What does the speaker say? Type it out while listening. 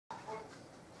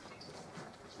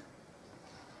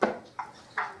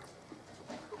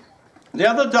The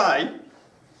other day,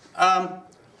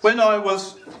 when I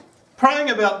was praying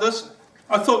about this,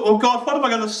 I thought, well, God, what am I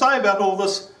going to say about all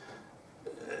this,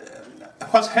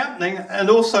 what's happening, and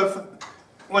also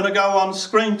when I go on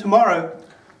screen tomorrow.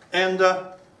 And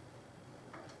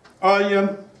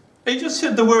he just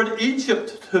said the word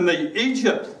Egypt to me.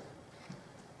 Egypt.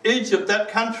 Egypt, that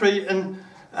country, and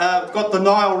got the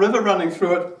Nile River running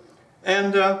through it.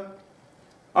 And I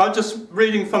was just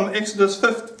reading from Exodus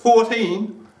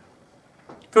 14,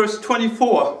 verse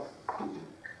 24.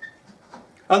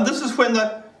 And this is when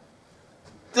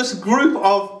this group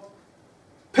of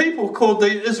people called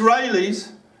the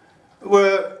Israelis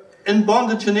were in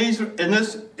bondage in Egypt,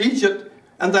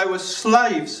 and they were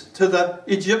slaves to the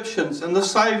Egyptians. And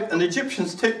the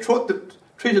Egyptians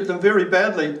treated them very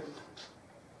badly.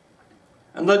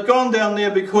 And they'd gone down there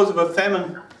because of a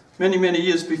famine many, many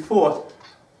years before.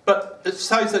 But it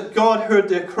says that God heard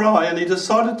their cry and he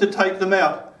decided to take them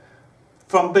out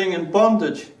from being in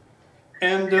bondage.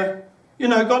 And, you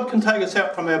know, God can take us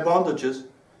out from our bondages.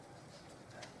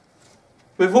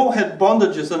 We've all had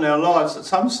bondages in our lives at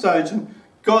some stage, and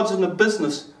God's in the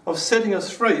business of setting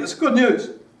us free. It's good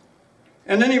news.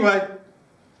 And anyway,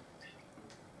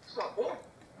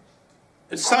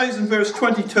 it says in verse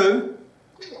 22...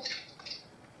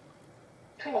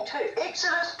 22.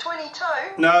 Exodus 22?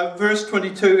 No, verse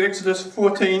 22, Exodus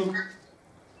 14.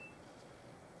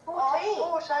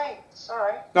 14,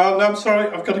 sorry. No, I'm sorry,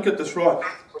 I've got to get this right.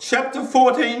 Chapter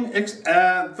 14,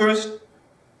 verse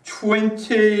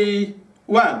 21.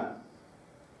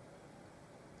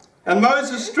 And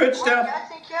Moses stretched out...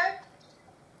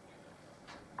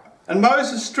 And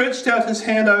Moses stretched out his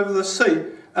hand over the sea,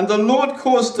 and the Lord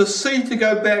caused the sea to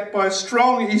go back by a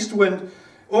strong east wind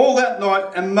all that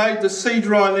night, and made the sea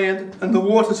dry land, and the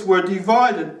waters were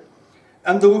divided.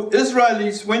 And the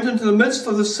Israelites went into the midst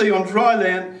of the sea on dry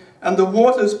land, and the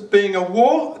waters being a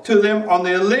wall to them on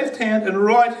their left hand and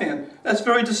right hand. That's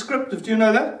very descriptive, do you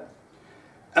know that?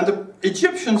 And the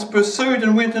Egyptians pursued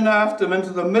and went in after them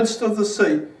into the midst of the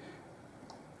sea,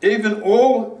 even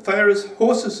all Pharaoh's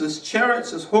horses, his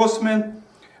chariots, his horsemen.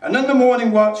 And in the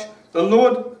morning watch, the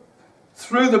Lord,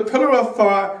 through the pillar of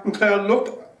fire and cloud,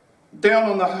 looked down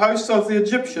on the host of the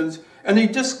Egyptians, and he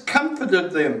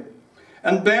discomfited them,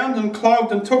 and bound and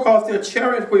clogged and took off their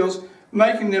chariot wheels,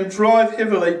 making them drive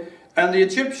heavily. And the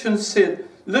Egyptians said,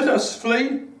 let us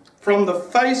flee from the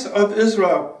face of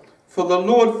Israel, for the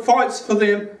Lord fights for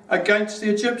them against the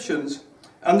Egyptians.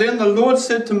 And then the Lord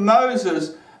said to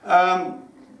Moses,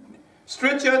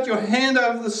 stretch out your hand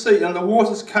over the sea, and the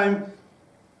waters came,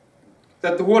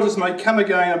 that the waters may come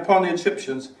again upon the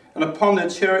Egyptians, and upon their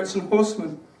chariots and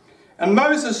horsemen. And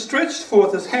Moses stretched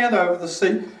forth his hand over the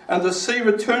sea, and the sea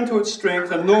returned to its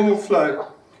strength and normal flow.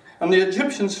 And the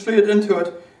Egyptians fled into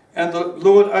it, and the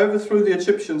Lord overthrew the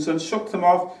Egyptians and shook them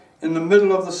off in the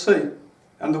middle of the sea.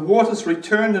 And the waters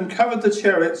returned and covered the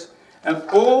chariots, and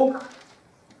all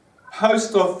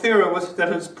host of Pharaoh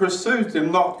that had pursued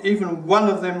them, not even one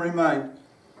of them remained.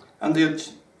 And the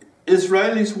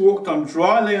Israelis walked on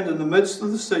dry land in the midst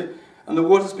of the sea, and the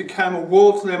waters became a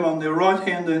wall to them on their right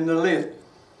hand and their left.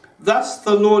 Thus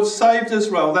the Lord saved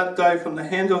Israel that day from the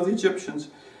hand of the Egyptians,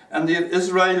 and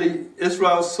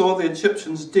Israel saw the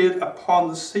Egyptians dead upon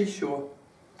the seashore.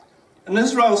 And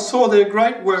Israel saw their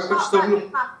great work which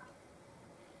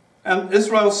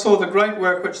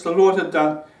the Lord had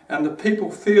done, and the people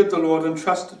feared the Lord and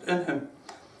trusted in him.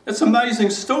 It's an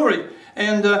amazing story,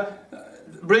 and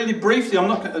really briefly, I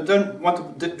don't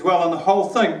want to dwell on the whole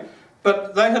thing,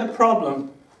 but they had a problem,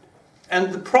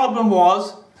 and the problem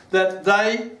was that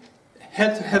they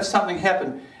had to have something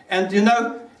happen. And you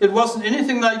know, it wasn't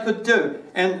anything they could do.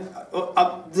 And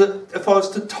if I was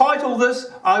to title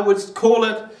this, I would call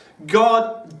it,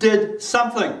 God did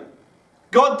something.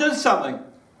 God did something.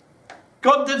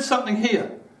 God did something here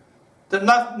that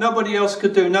nobody else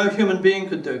could do, no human being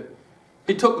could do.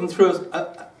 He took them through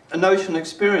an ocean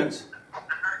experience.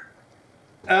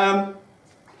 And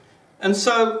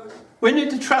so we need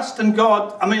to trust in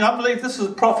God. I mean, I believe this is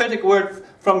a prophetic word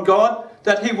from God,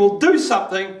 that he will do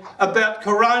something about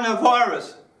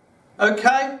coronavirus.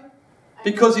 Okay?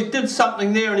 Because he did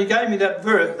something there, and he gave me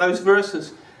those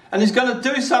verses. And he's going to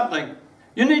do something.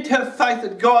 You need to have faith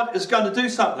that God is going to do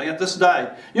something at this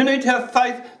day. You need to have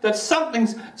faith that something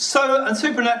so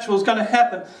supernatural is going to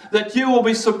happen that you will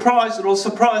be surprised. It will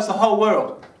surprise the whole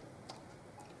world.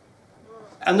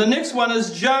 And the next one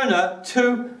is Jonah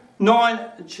chapter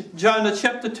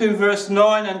 2, verse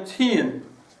 9 and 10.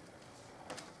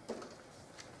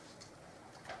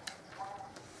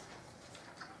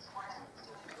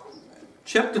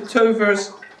 Chapter 2,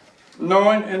 verse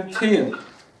 9 and 10.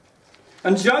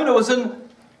 And Jonah was in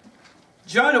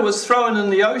Jonah was thrown in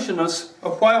the ocean as a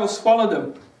whale swallowed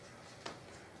him.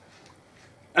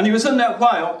 And he was in that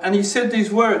whale, and he said these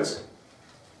words,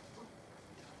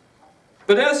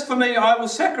 "But as for me, I will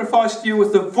sacrifice to you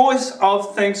with the voice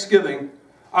of thanksgiving.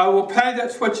 I will pay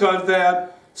that which I vowed.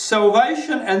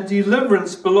 Salvation and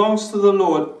deliverance belongs to the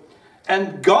Lord."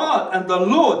 And God and the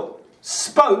Lord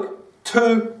spoke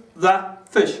to the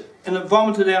fish, and it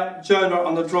vomited out Jonah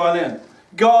on the dry land.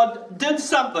 God did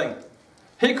something.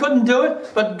 He couldn't do it,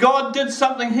 but God did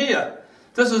something here.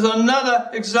 This is another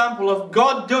example of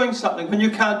God doing something when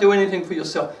you can't do anything for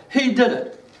yourself. He did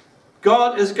it.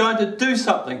 God is going to do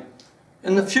something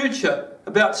in the future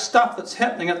about stuff that's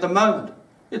happening at the moment.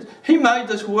 He made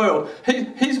this world.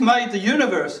 He's made the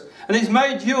universe. And He's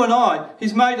made you and I.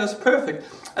 He's made us perfect.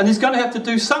 And He's going to have to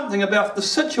do something about the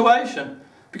situation,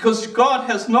 because God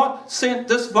has not sent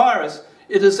this virus.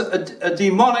 It is a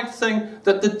demonic thing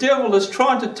that the devil is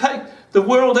trying to take the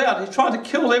world out. He's trying to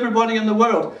kill everybody in the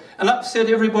world and upset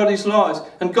everybody's lives.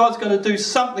 And God's going to do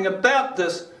something about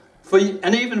this.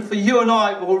 And even for you and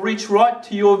I, it will reach right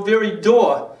to your very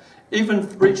door. Even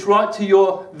reach right to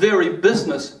your very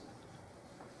business.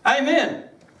 Amen.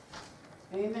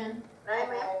 Amen.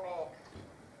 Amen.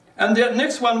 And the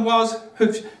next one was,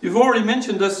 you've already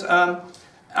mentioned this,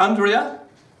 Andrea,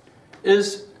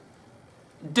 is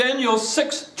Daniel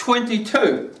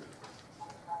 6:22.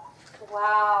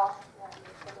 Wow.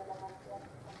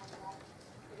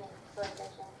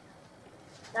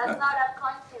 That's not a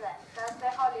coincidence. That's the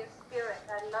Holy Spirit. I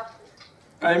love it.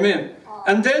 Amen.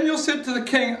 And Daniel said to the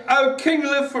king, "O king,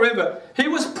 live forever." He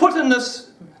was put in this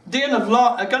den of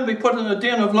going to be put in a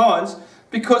den of lions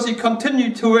because he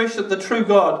continued to worship the true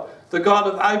God, the God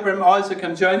of Abraham, Isaac,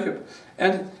 and Jacob.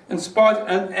 And and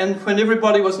when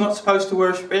everybody was not supposed to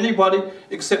worship anybody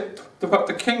except what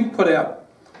the king put out.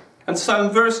 And so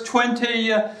in verse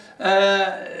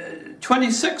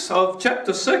 26 of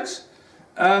chapter 6,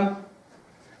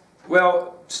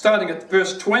 well, starting at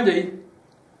verse 20,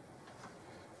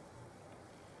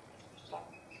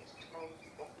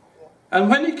 "And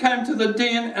when he came to the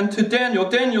den and to Daniel,"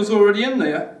 Daniel's already in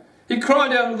there, "he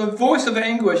cried out with a voice of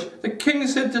anguish. The king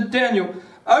said to Daniel,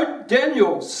 'O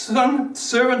Daniel, son,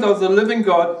 servant of the living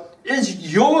God,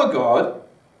 is your God,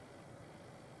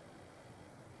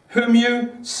 whom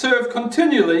you serve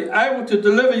continually, able to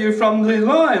deliver you from the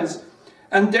lions?'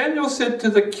 And Daniel said to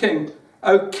the king,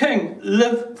 'O king,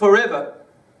 live forever.'"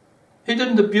 He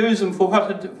didn't abuse him for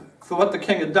what the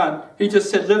king had done. He just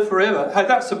said, "Live forever." Hey,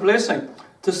 that's a blessing.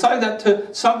 To say that to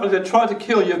somebody that tried to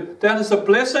kill you, that is a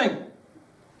blessing.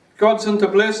 God's into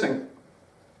blessing.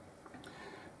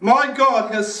 "My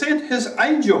God has sent His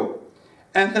angel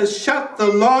and has shut the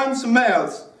lions'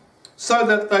 mouths so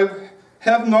that they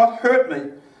have not hurt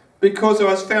me, because I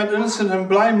was found innocent and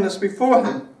blameless before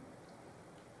Him.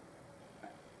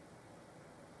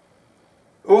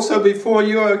 Also before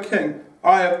you, O king,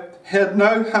 I have had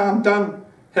no harm done,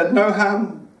 have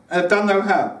done no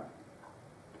harm."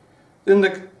 Then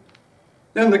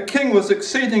the king was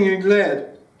exceedingly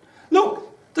glad. Look,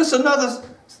 this is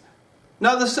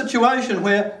another situation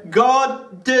where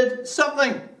God did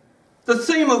something. The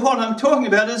theme of what I'm talking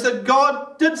about is that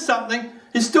God did something,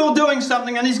 He's still doing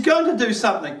something, and He's going to do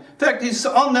something. In fact, He's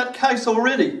on that case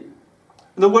already,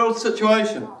 the world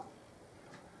situation.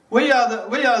 We are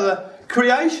the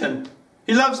creation.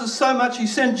 He loves us so much He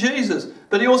sent Jesus,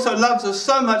 but He also loves us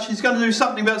so much He's going to do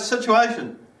something about the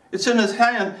situation. It's in His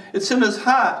hand, it's in His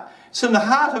heart, it's in the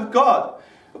heart of God.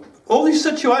 All these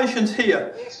situations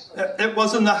here, it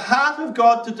was in the heart of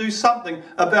God to do something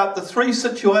about the three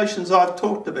situations I've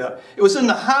talked about. It was in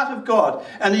the heart of God,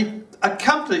 and He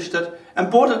accomplished it and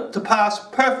brought it to pass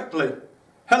perfectly.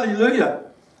 Hallelujah.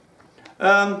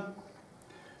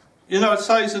 It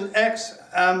says in Acts,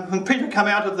 when Peter came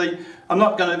out of I'm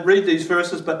not going to read these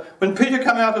verses, but when Peter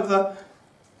came out of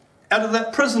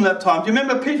that prison that time, do you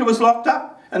remember Peter was locked up?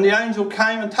 And the angel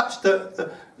came and touched the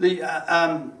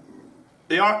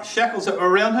shackles that were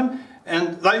around him,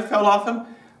 and they fell off him.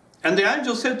 And the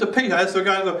angel said to Peter, as they're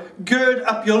going, "Gird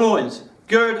up your loins,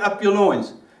 gird up your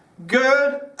loins,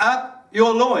 gird up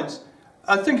your loins."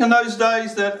 I think in those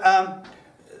days that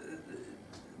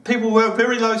people wear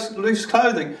very loose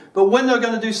clothing, but when they were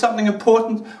going to do something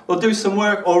important or do some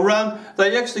work or run,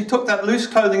 they actually took that loose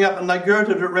clothing up and they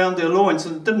girded it around their loins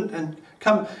and didn't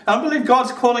come. And I believe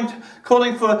God's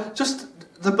calling for just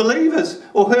the believers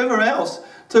or whoever else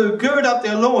to gird up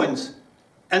their loins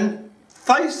and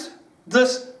face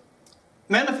this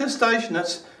manifestation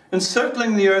that's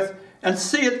encircling the earth and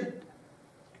see it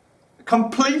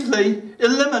completely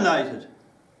eliminated.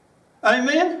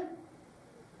 Amen?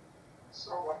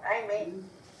 Amen.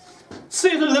 See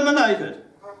it eliminated.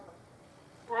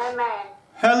 Amen.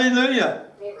 Hallelujah.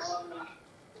 Yes.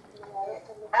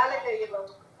 Hallelujah,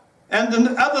 Lord. And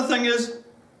the other thing is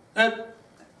that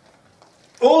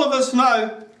all of us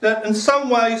know that in some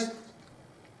ways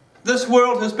this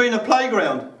world has been a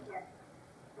playground.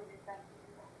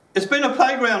 It's been a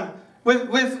playground.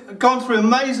 We've gone through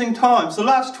amazing times. The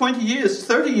last 20 years,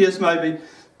 30 years maybe,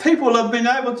 people have been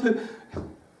able to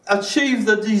achieve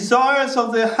the desires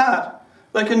of their heart.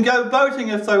 They can go boating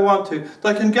if they want to.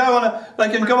 They can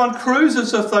go on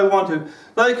cruises if they want to.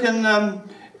 They can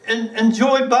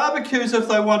enjoy barbecues if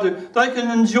they want to. They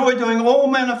can enjoy doing all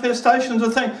manifestations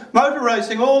of things, motor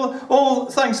racing, all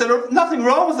things that are nothing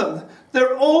wrong with them.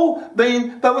 They're all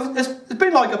been, but it's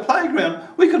been like a playground.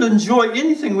 We could enjoy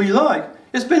anything we like.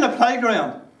 It's been a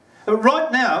playground.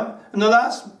 Right now, in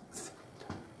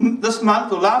this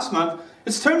month or last month,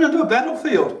 it's turned into a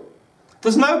battlefield.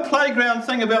 There's no playground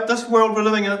thing about this world we're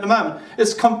living in at the moment.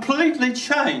 It's completely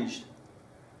changed.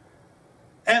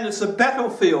 And it's a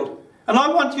battlefield. And I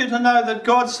want you to know that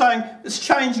God's saying it's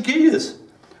changed gears.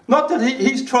 Not that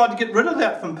He's tried to get rid of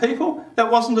that from people.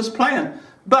 That wasn't His plan.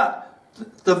 But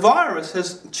the virus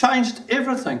has changed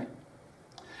everything.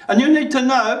 And you need to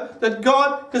know that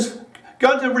God is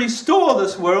going to restore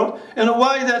this world in a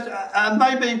way that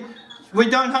maybe we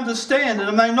don't understand, and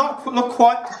it may not look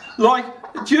quite like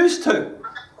it used to.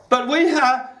 But we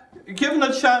are given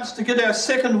a chance to get our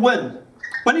second wind.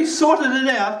 When He sorted it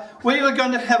out, we are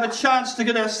going to have a chance to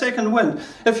get our second wind.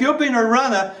 If you've been a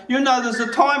runner, you know there's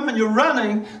a time when you're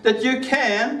running that you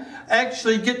can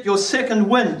actually get your second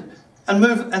wind and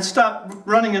move and start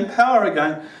running in power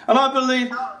again. And I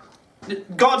believe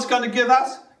God's going to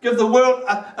give the world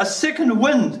a second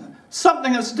wind,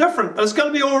 something that's different, but it's going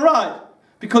to be all right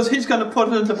because He's going to put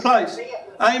it into place.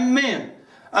 Amen.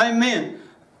 Amen.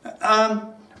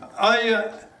 I've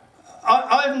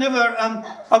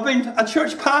been a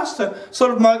church pastor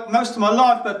sort of most of my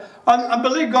life, but I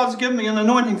believe God's given me an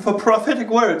anointing for prophetic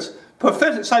words.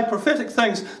 Say prophetic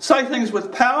things. Say things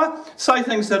with power. Say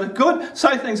things that are good.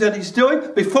 Say things that He's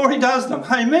doing before He does them.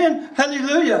 Amen.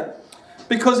 Hallelujah.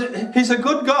 Because He's a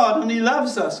good God and He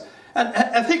loves us. And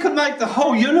if He could make the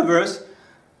whole universe,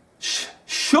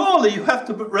 surely you have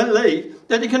to believe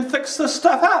that He can fix this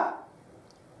stuff up.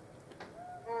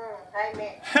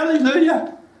 Amen.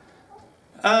 Hallelujah.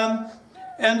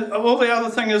 And all the other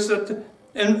thing is that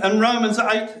in Romans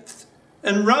 8,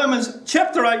 in Romans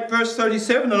chapter 8 verse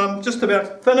 37, and I'm just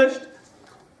about finished,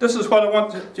 this is what I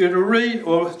want you to read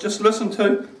or just listen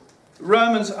to.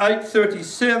 Romans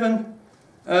 8:37,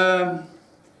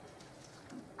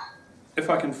 if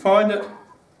I can find it.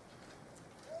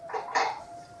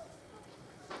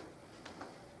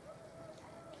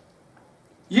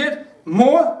 Yet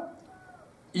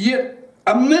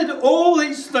amid all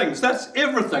these things, that's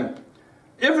everything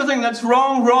that's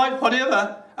wrong, right,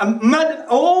 whatever, amid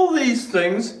all these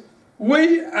things,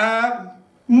 we are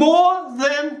more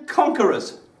than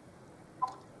conquerors.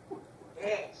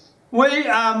 Yes. We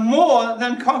are more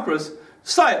than conquerors.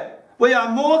 Say it. We are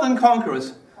more than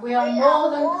conquerors. We are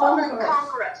more than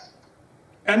conquerors.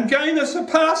 And gain a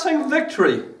surpassing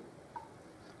victory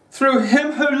through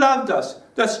Him who loved us.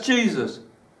 That's Jesus.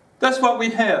 That's what we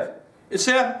have. It's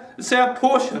our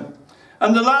portion.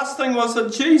 And the last thing was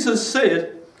that Jesus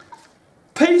said,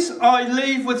 "Peace I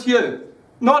leave with you,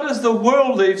 not as the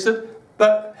world leaves it,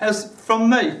 but as from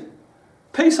me.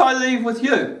 Peace I leave with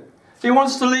you." He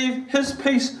wants to leave His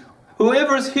peace.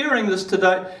 Whoever is hearing this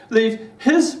today, leave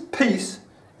His peace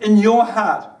in your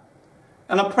heart.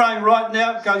 And I'm praying right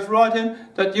now, it goes right in,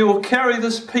 that you will carry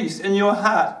this peace in your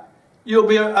heart. You'll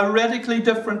be a radically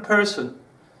different person.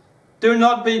 Do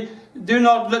not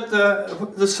let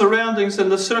the surroundings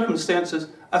and the circumstances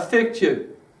affect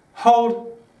you.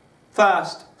 Hold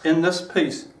fast in this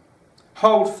peace.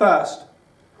 Hold fast.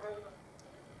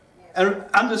 And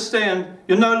understand,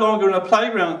 you're no longer in a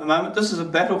playground at the moment. This is a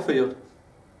battlefield.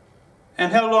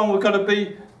 And how long we're going to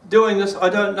be doing this, I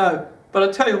don't know. But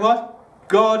I tell you what,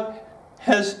 God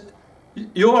has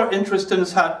your interest in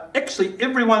His heart. Actually,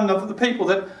 every one of the people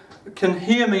that can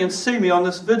hear me and see me on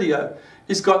this video,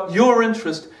 He's got your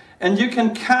interest. And you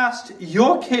can cast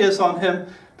your cares on Him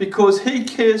because He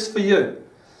cares for you.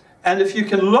 And if you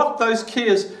can lock those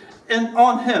cares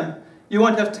on Him, you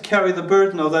won't have to carry the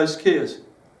burden of those cares.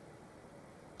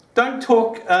 Don't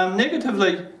talk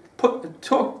negatively,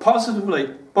 talk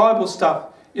positively, Bible stuff.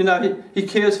 You know, He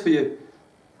cares for you.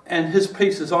 And His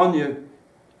peace is on you.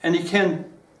 And He can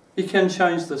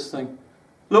change this thing.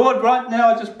 Lord, right now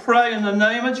I just pray in the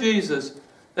name of Jesus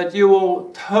that you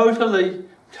will totally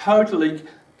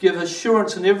give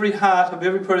assurance in every heart of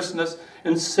every person that's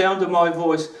in sound of my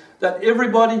voice. That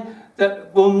everybody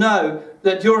that will know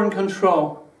that you're in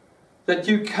control. that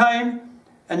you came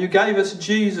and you gave us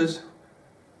Jesus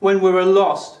when we were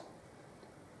lost.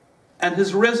 And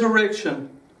his resurrection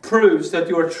proves that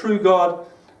you're a true God,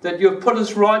 that you've put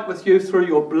us right with you through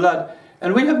your blood.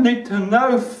 And we have need to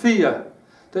know fear,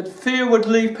 that fear would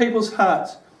leave people's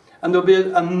hearts. And there'll be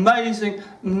an amazing,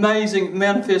 amazing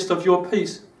manifest of your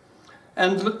peace.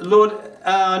 And Lord,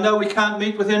 I know we can't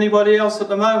meet with anybody else at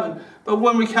the moment, but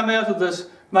when we come out of this,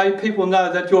 may people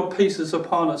know that your peace is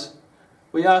upon us.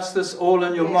 We ask this all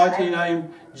in your mighty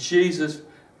name, Jesus,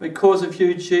 because of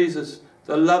you, Jesus,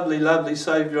 the lovely, lovely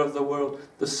Saviour of the world,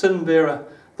 the sin bearer,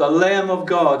 the Lamb of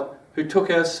God who took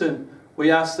our sin.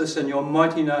 We ask this in your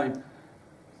mighty name.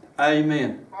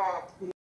 Amen.